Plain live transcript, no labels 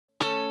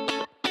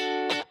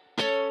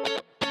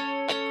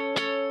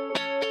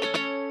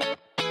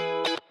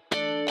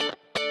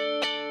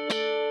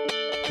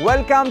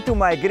Welcome to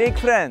my Greek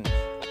friend.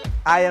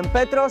 I am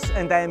Petros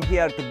and I am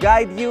here to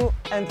guide you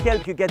and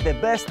help you get the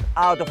best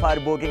out of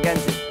our booking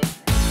engine.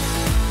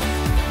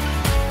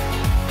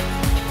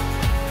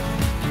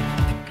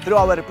 Through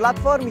our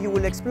platform, you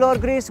will explore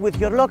Greece with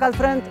your local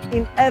friend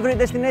in every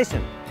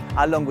destination,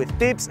 along with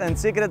tips and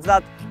secrets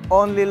that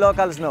only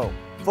locals know.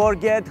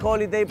 Forget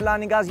holiday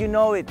planning as you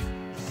know it.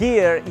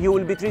 Here, you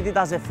will be treated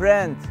as a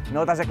friend,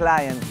 not as a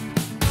client.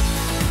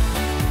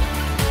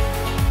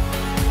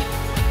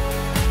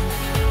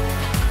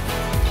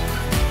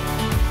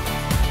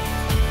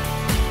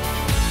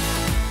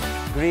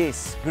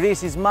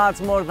 Greece is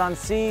much more than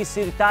sea,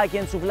 sirtaki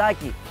and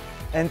souvlaki.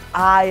 And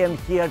I am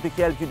here to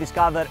help you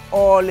discover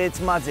all its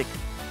magic,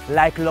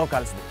 like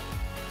locals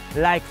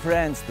do, like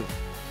friends do.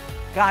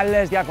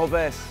 Καλές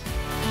διακοπές!